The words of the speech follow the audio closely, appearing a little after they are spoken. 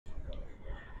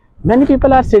Many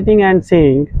people are sitting and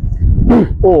saying,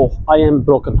 oh, I am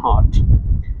broken heart.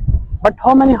 But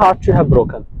how many hearts you have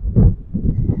broken?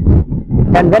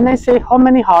 And when I say how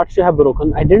many hearts you have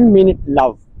broken, I didn't mean it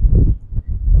love.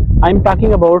 I'm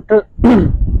talking about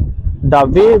the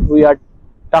way we are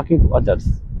talking to others.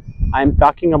 I'm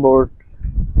talking about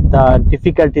the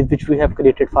difficulties which we have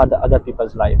created for the other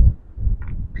people's life.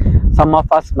 Some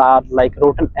of us are like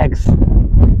rotten eggs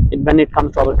when it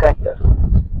comes to our character.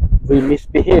 We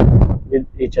misbehave with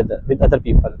each other, with other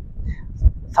people.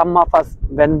 Some of us,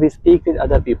 when we speak with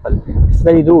other people, it's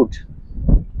very rude.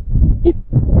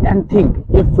 And think,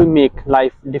 if we make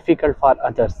life difficult for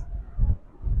others,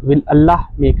 will Allah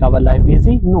make our life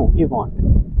easy? No, He won't.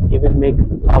 He will make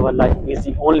our life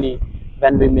easy only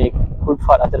when we make good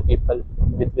for other people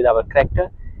with our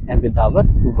character and with our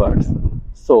words.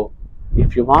 So,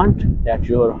 if you want that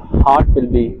your heart will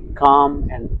be calm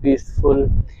and peaceful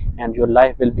and your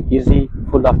life will be easy,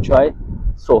 full of joy,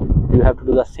 so you have to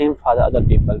do the same for the other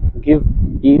people. Give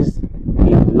ease,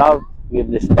 give love, give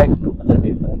respect to other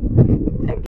people. Thank you.